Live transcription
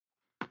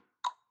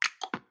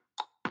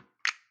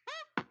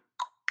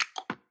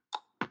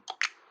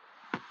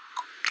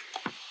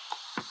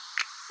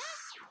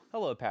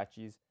Hello,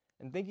 Apaches,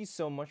 and thank you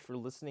so much for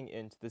listening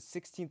in to the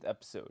 16th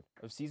episode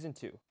of Season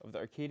 2 of the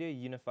Arcadia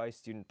Unify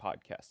Student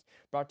Podcast,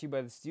 brought to you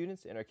by the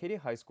students in Arcadia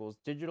High School's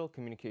Digital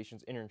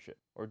Communications Internship,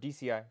 or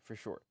DCI for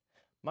short.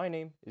 My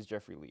name is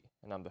Jeffrey Lee,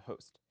 and I'm the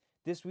host.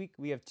 This week,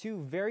 we have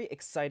two very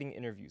exciting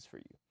interviews for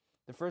you.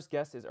 The first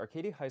guest is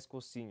Arcadia High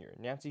School senior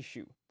Nancy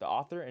Hsu, the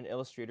author and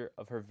illustrator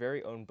of her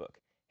very own book,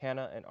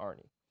 Hannah and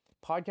Arnie.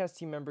 Podcast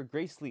team member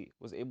Grace Lee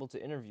was able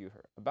to interview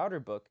her about her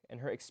book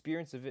and her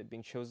experience of it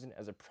being chosen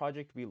as a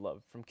project we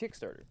love from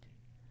Kickstarter.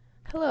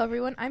 Hello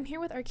everyone, I'm here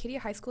with Arcadia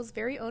High School's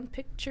very own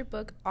picture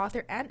book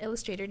author and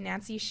illustrator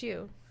Nancy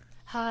Hsu.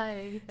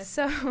 Hi.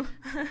 So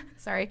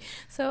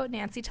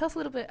Nancy, tell us a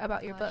little bit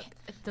about your book.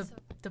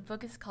 The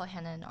book is called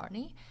Hannah and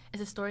Arnie.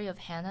 It's a story of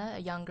Hannah, a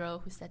young girl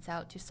who sets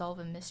out to solve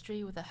a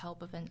mystery with the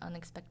help of an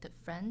unexpected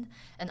friend,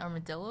 an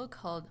armadillo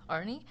called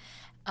Arnie.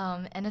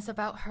 And it's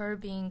about her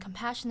being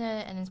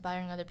compassionate and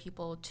inspiring other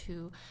people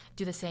to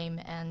do the same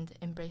and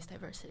embrace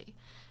diversity.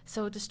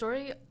 So the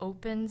story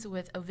opens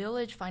with a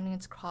village finding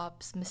its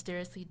crops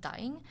mysteriously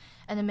dying,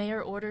 and the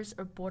mayor orders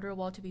a border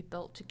wall to be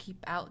built to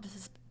keep out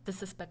the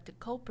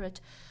suspected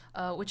culprit,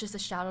 which is a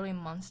shadowy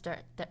monster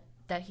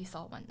that he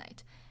saw one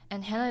night.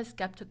 And Hannah is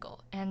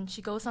skeptical, and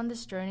she goes on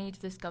this journey to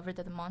discover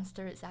that the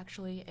monster is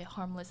actually a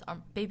harmless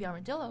baby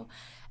armadillo,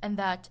 and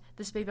that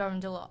this baby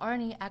armadillo,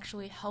 Arnie,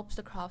 actually helps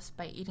the crops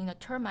by eating the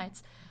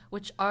termites,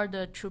 which are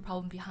the true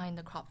problem behind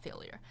the crop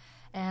failure.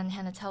 And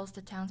Hannah tells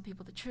the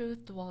townspeople the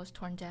truth, the wall is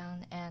torn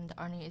down, and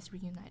Arnie is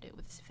reunited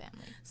with his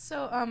family.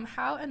 So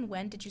how and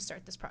when did you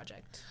start this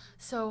project?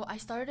 So I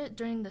started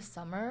during the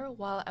summer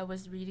while I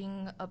was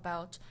reading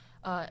about,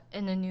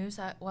 in the news,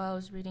 while I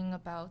was reading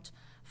about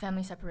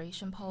family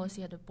separation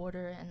policy at the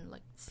border and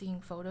like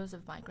seeing photos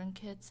of migrant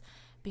kids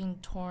being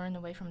torn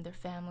away from their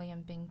family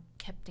and being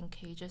kept in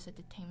cages at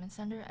detainment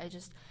center.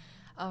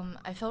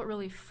 I felt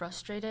really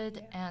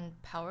frustrated and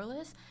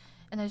powerless,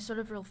 and I sort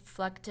of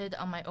reflected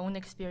on my own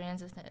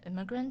experience as an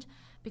immigrant,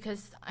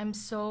 because I'm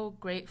so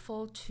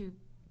grateful to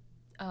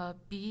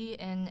be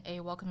in a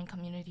welcoming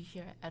community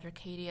here at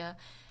Arcadia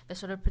that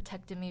sort of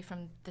protected me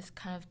from this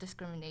kind of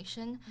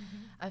discrimination.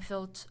 I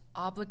felt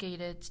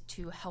obligated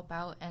to help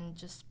out and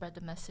just spread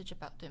the message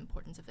about the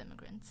importance of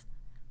immigrants.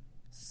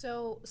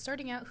 So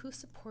starting out, who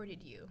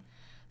supported you?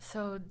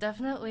 So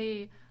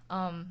definitely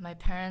my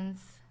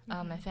parents,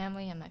 my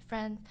family, and my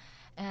friends.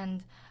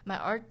 And my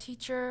art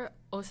teacher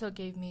also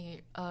gave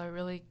me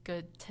really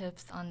good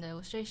tips on the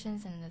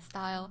illustrations and the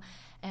style.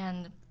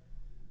 And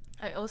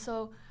I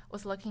also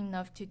was lucky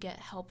enough to get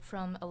help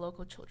from a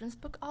local children's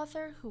book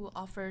author who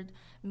offered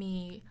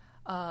me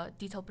a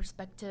detailed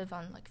perspective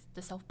on like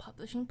the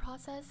self-publishing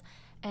process.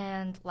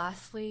 And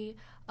lastly,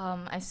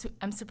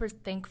 I'm super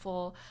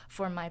thankful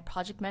for my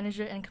project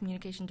manager and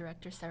communication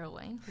director, Sarah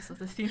Wang, who's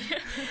also a senior.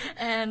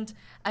 And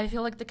I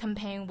feel like the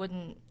campaign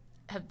wouldn't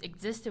have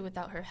existed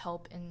without her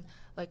help in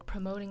like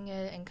promoting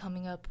it and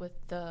coming up with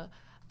the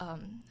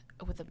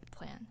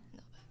plan.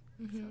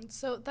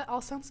 So that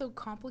all sounds so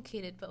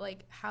complicated, but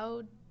like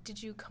how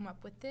did you come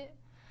up with it?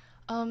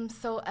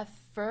 So at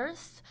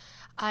first,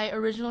 I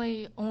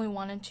originally only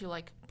wanted to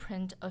like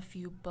print a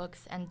few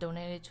books and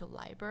donate it to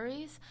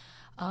libraries,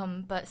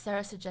 but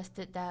Sarah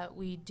suggested that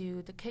we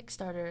do the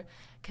Kickstarter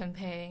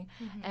campaign,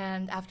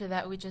 and after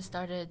that we just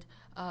started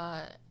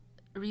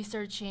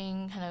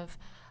researching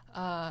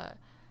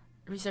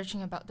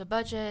about the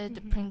budget,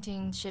 the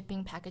printing,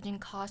 shipping, packaging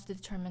costs to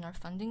determine our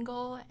funding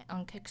goal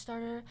on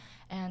Kickstarter,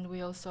 and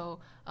we also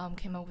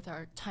came up with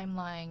our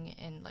timeline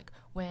in like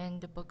when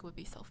the book would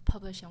be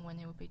self-published and when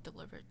it would be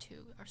delivered to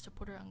our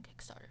supporter on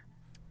Kickstarter.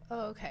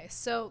 Oh, okay.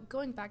 So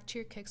going back to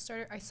your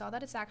Kickstarter, I saw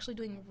that it's actually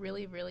doing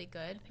really, really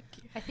good.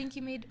 Thank you. I think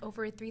you made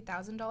over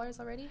 $3,000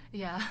 already.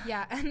 Yeah.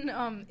 Yeah,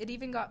 and it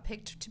even got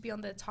picked to be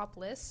on the top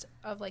list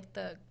of like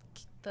the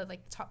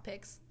top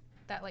picks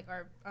that like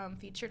are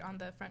featured on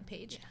the front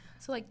page. Yeah.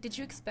 So like, did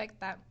you expect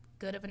that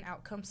good of an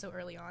outcome so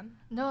early on?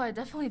 No, I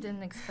definitely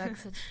didn't expect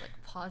such like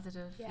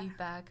positive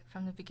feedback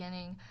from the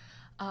beginning,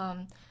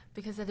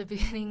 because at the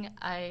beginning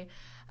I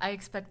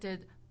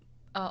expected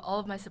all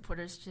of my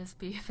supporters to just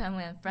be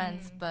family and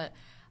friends, but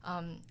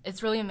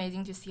it's really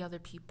amazing to see other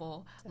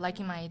people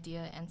liking my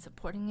idea and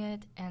supporting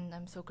it, and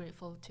I'm so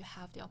grateful to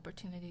have the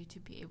opportunity to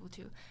be able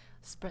to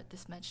spread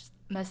this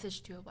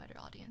message to a wider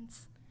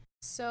audience.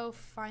 So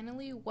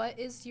finally, what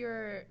is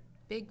your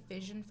big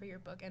vision for your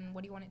book, and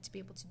what do you want it to be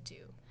able to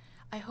do?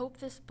 I hope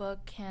this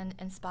book can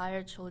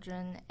inspire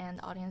children and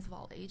audience of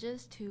all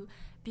ages to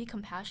be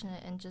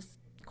compassionate and just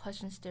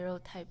question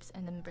stereotypes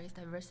and embrace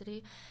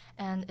diversity.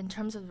 And in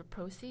terms of the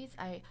proceeds,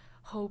 I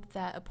hope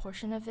that a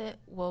portion of it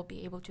will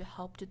be able to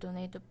help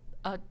donate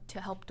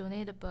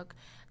the book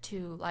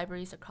to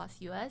libraries across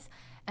the U.S.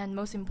 And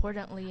most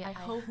importantly, I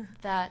hope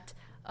that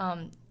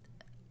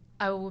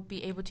I will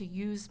be able to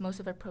use most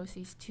of our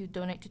proceeds to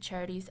donate to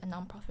charities and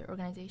nonprofit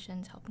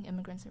organizations helping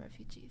immigrants and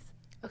refugees.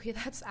 Okay,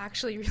 that's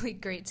actually really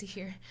great to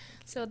hear.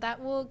 So that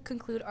will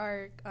conclude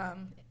our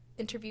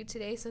interview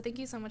today. So thank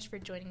you so much for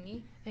joining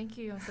me. Thank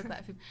you. I'm so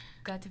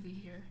glad to be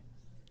here.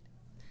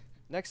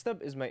 Next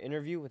up is my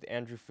interview with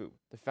Andrew Fu,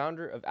 the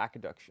founder of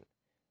Acadduction.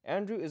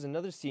 Andrew is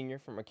another senior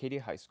from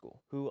Arcadia High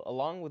School who,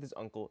 along with his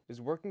uncle, is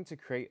working to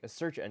create a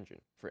search engine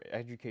for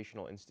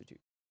educational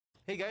institutes.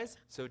 Hey guys,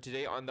 so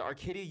today on the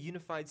Arcadia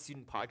Unified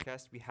Student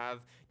Podcast, we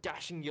have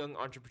dashing young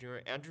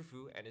entrepreneur Andrew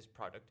Fu and his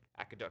product,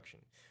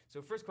 Acadduction.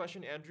 So first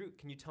question, Andrew,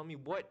 can you tell me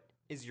what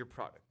is your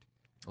product?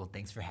 Well,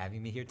 thanks for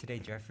having me here today,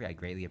 Jeffrey. I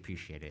greatly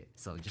appreciate it.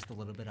 So just a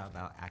little bit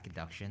about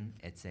Acadduction.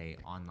 It's a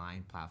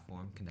online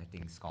platform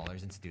connecting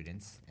scholars and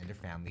students and their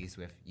families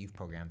with youth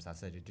programs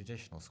outside of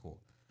traditional school.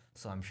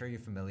 So I'm sure you're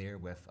familiar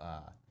with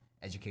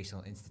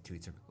educational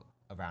institutes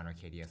around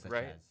Arcadia, such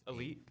as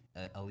Elite.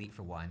 Elite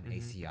for one,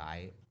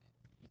 ACI,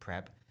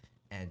 Prep.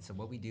 And so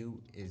what we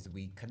do is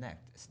we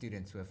connect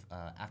students with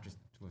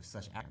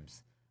such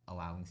programs,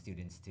 allowing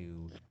students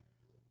to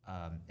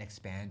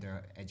expand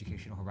their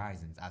educational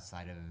horizons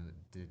outside of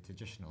the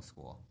traditional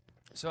school.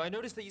 So I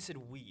noticed that you said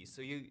we.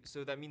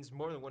 So that means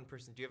more than one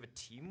person. Do you have a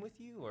team with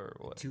you or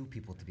what? 2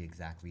 people to be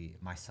exactly.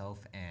 Myself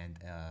and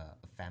a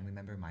family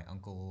member, my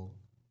uncle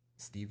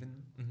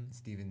Steven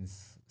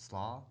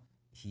Slaw.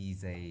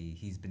 He's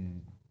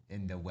been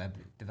in the web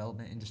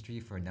development industry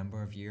for a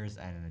number of years,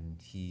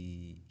 and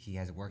he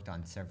has worked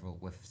on several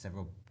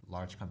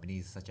large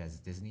companies such as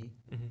Disney,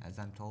 as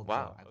I'm told.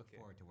 Wow. So I look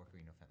forward to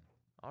working with him.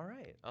 All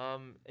right.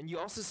 And you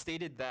also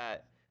stated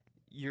that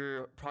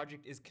your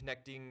project is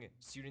connecting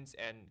students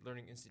and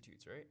learning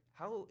institutes, right?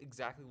 How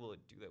exactly will it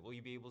do that? Will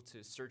you be able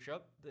to search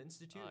up the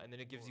institute and then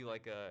it gives you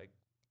like a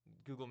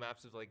Google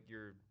Maps of like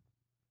your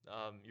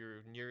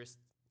nearest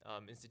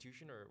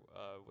institution, or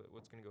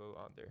what's going to go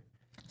on there?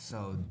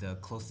 So the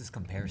closest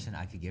comparison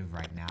I could give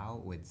right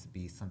now would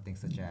be something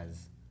such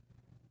as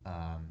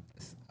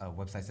a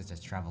website such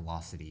as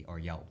Travelocity or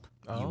Yelp.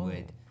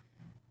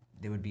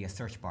 There would be a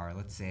search bar.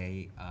 Let's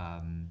say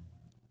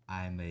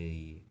I'm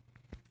a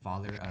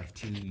father of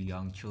 2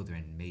 young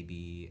children,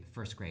 maybe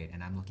first grade,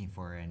 and I'm looking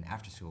for an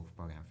after-school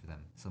program for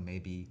them. So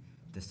maybe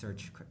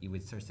you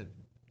would search it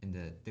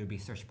there would be a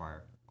search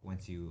bar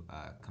once you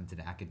come to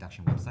the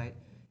Acadduction website.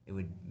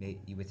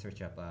 You would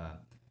search up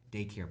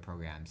daycare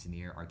programs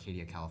near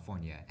Arcadia,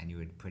 California, and you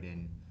would put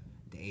in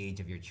the age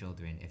of your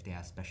children, if they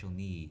have special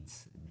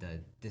needs, the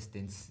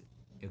distance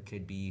it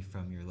could be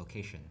from your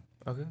location.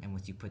 Okay. And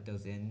once you put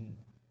those in,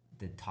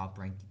 the top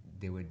rank,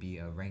 there would be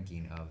a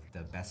ranking of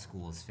the best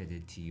schools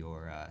fitted to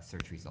your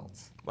search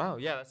results. Wow,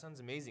 yeah, that sounds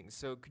amazing.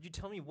 So could you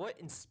tell me what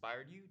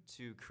inspired you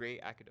to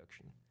create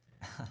Acadduction?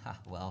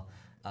 Well,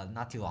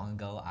 not too long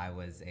ago, I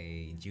was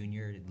a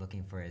junior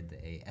looking for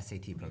a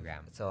SAT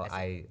program. So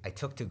I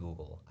took to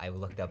Google. I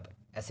looked up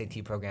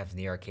SAT programs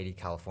near Arcadia,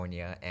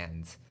 California,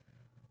 and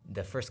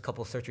the first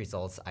couple search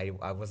results I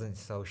wasn't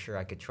so sure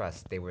I could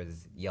trust. They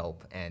was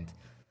Yelp, and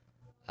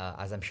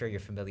as I'm sure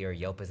you're familiar,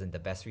 Yelp isn't the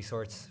best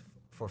resource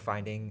for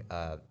finding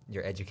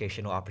your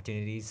educational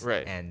opportunities.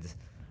 Right. And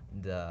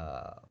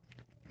the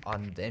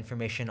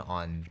information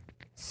on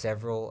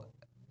several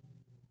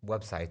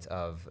websites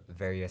of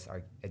various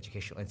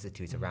educational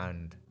institutes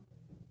around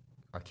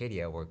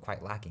Arcadia were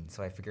quite lacking.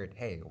 So I figured,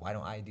 hey, why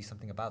don't I do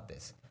something about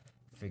this?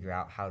 Figure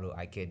out how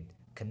I could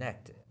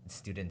connect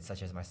students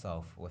such as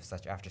myself with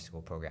such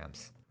after-school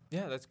programs.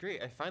 Yeah, that's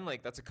great. I find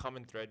like that's a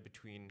common thread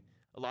between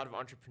a lot of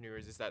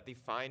entrepreneurs is that they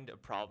find a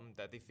problem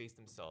that they face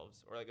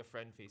themselves or like a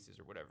friend faces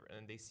or whatever,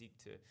 and they seek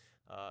to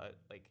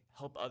like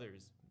help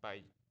others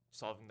by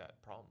solving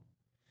that problem.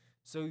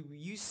 So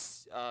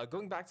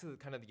going back to the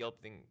kind of the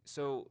Yelp thing.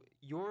 So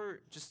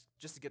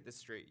just to get this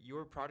straight,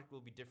 your product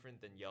will be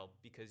different than Yelp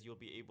because you'll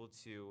be able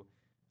to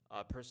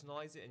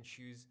personalize it and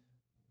choose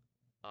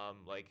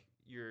like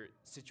your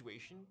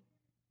situation,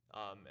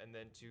 and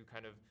then to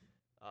kind of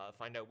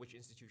find out which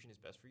institution is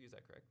best for you. Is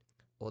that correct?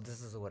 Well,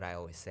 this is what I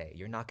always say.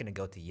 You're not going to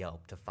go to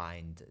Yelp to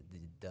find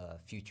the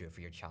future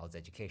for your child's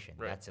education.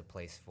 Right. That's a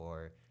place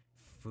for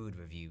food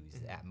reviews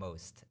at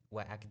most.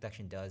 What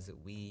Acadduction does,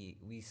 we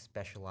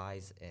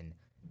specialize in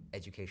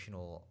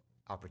educational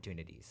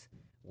opportunities.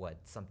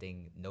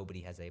 Something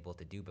nobody has able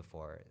to do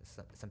before.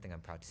 Something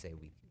I'm proud to say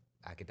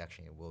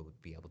Acadduction will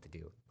be able to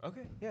do.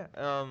 Okay, yeah.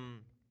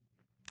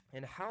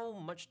 And how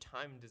much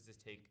time does this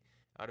take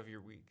out of your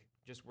week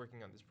just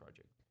working on this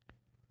project?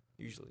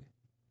 Usually.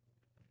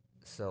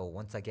 So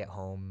once I get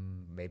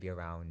home, maybe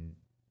around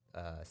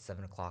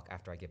 7 o'clock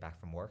after I get back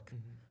from work.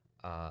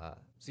 So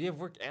you have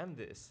work and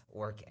this.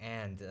 Work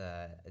and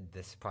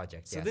this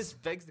project, So yes. this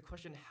begs the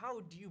question,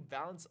 how do you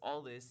balance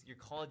all this, your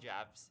college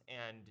apps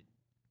and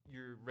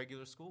your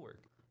regular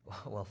schoolwork?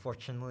 Well,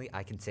 fortunately,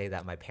 I can say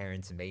that my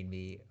parents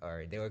they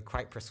were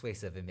quite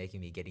persuasive in making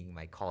me getting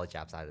my college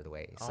apps out of the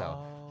way.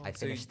 So I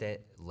finished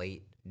it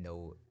late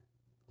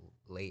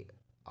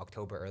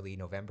October, early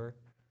November.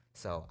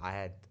 So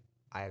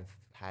I've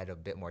had a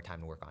bit more time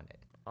to work on it.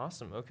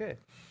 Awesome. Okay.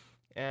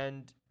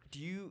 And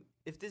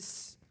if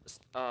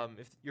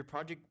your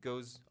project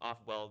goes off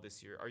well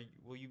this year,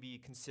 will you be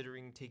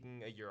considering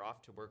taking a year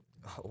off to work?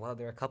 Well,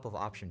 there are a couple of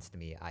options to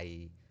me.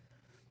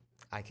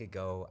 I could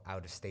go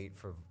out of state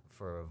for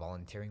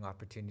volunteering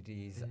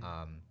opportunities.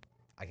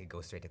 I could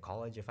go straight to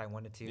college if I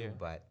wanted to, Yeah.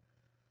 but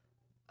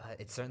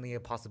It's certainly a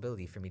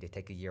possibility for me to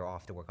take a year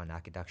off to work on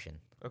Acadduction.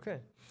 Okay.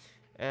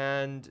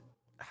 And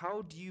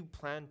how do you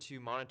plan to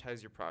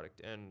monetize your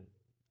product, and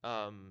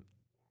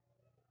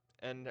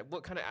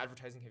what kind of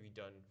advertising have you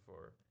done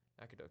for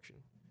Acadduction?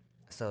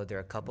 So there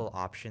are a couple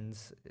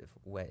options if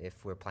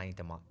we're planning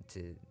to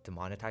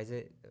monetize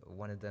it.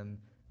 One of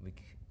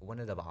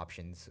the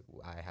options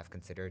I have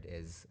considered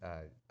is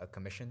a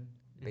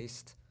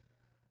commission-based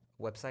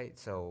website.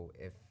 So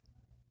if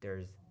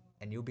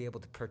and you'll be able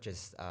to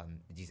purchase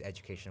these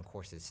educational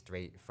courses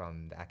straight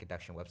from the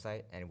Acadduction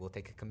website, and we'll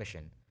take a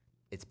commission.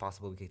 It's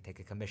possible we could take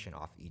a commission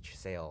off each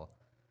sale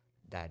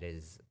that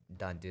is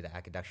done through the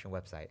Acadduction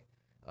website.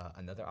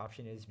 Another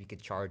option is we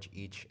could charge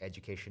each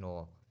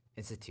educational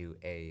institute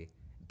a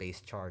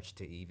base charge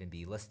to even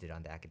be listed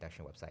on the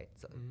Acadduction website.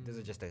 So those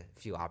are just a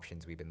few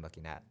options we've been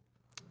looking at.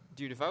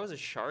 Dude, if I was a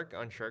shark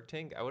on Shark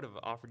Tank, I would have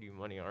offered you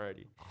money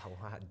already. Oh,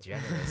 wow,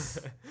 generous.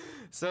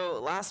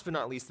 So, last but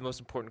not least, the most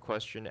important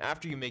question: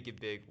 after you make it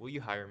big, will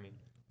you hire me?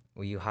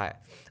 Will you hire?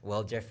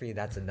 Well, Jeffrey,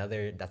 that's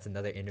another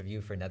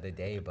interview for another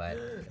day. But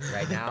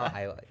right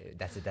now,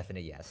 that's a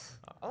definite yes.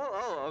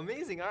 Oh,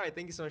 amazing! All right,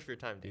 thank you so much for your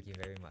time, dude. Thank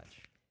you very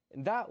much.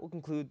 And that will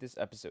conclude this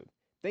episode.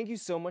 Thank you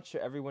so much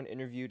to everyone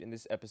interviewed in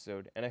this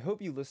episode, and I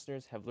hope you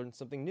listeners have learned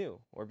something new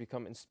or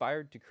become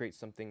inspired to create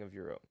something of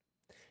your own.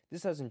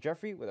 This has been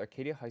Jeffrey with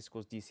Arcadia High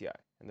School's DCI,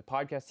 and the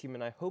podcast team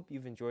and I hope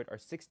you've enjoyed our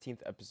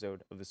 16th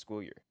episode of the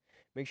school year.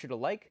 Make sure to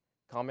like,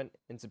 comment,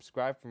 and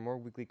subscribe for more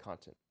weekly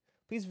content.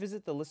 Please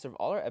visit the list of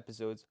all our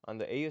episodes on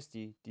the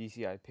AUSD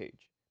DCI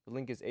page. The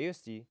link is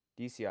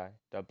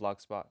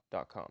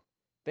ausddci.blogspot.com.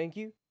 Thank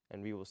you,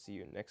 and we will see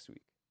you next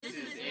week. This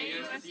is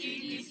AUSD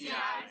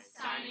DCI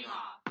signing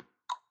off.